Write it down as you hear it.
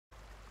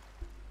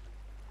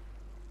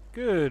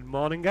Good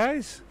morning,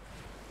 guys.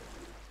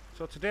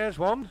 So today's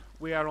one,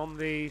 we are on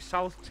the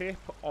south tip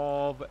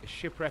of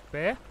Shipwreck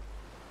Bay.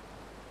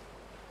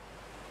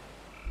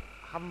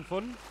 Having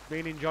fun,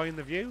 been enjoying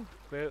the view,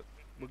 but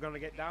we're going to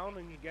get down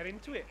and get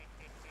into it.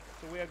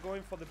 So we are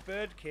going for the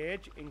bird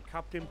cage in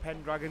Captain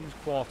Pendragons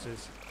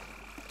Quaters.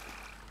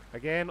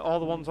 Again, all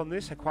the ones on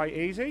this are quite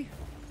easy.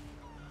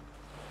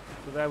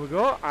 So there we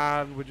go,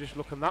 and we're just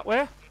looking that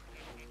way.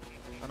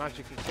 And as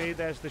you can see,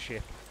 there's the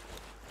ship.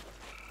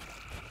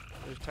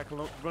 Just take a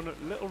look,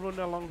 little run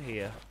along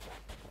here.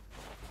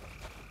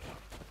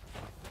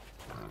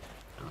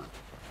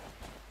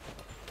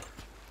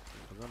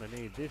 We're gonna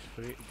need this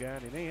for it to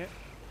get in here.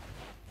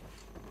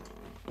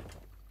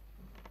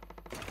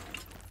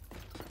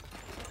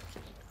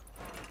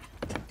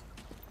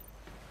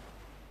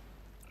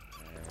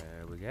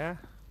 There we go.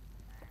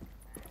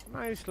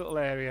 Nice little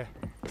area.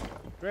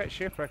 Great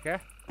shipwreck, eh?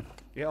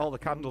 Yeah, all the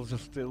candles are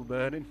still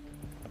burning.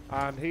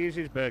 And here's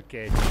his bird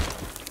cage.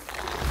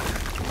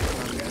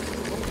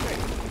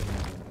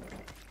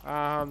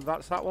 And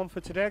that's that one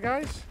for today,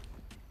 guys.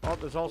 Oh,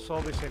 there's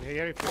also this in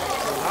here if you want to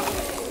do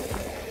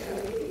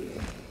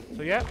that.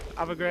 So yeah,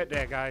 have a great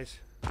day, guys.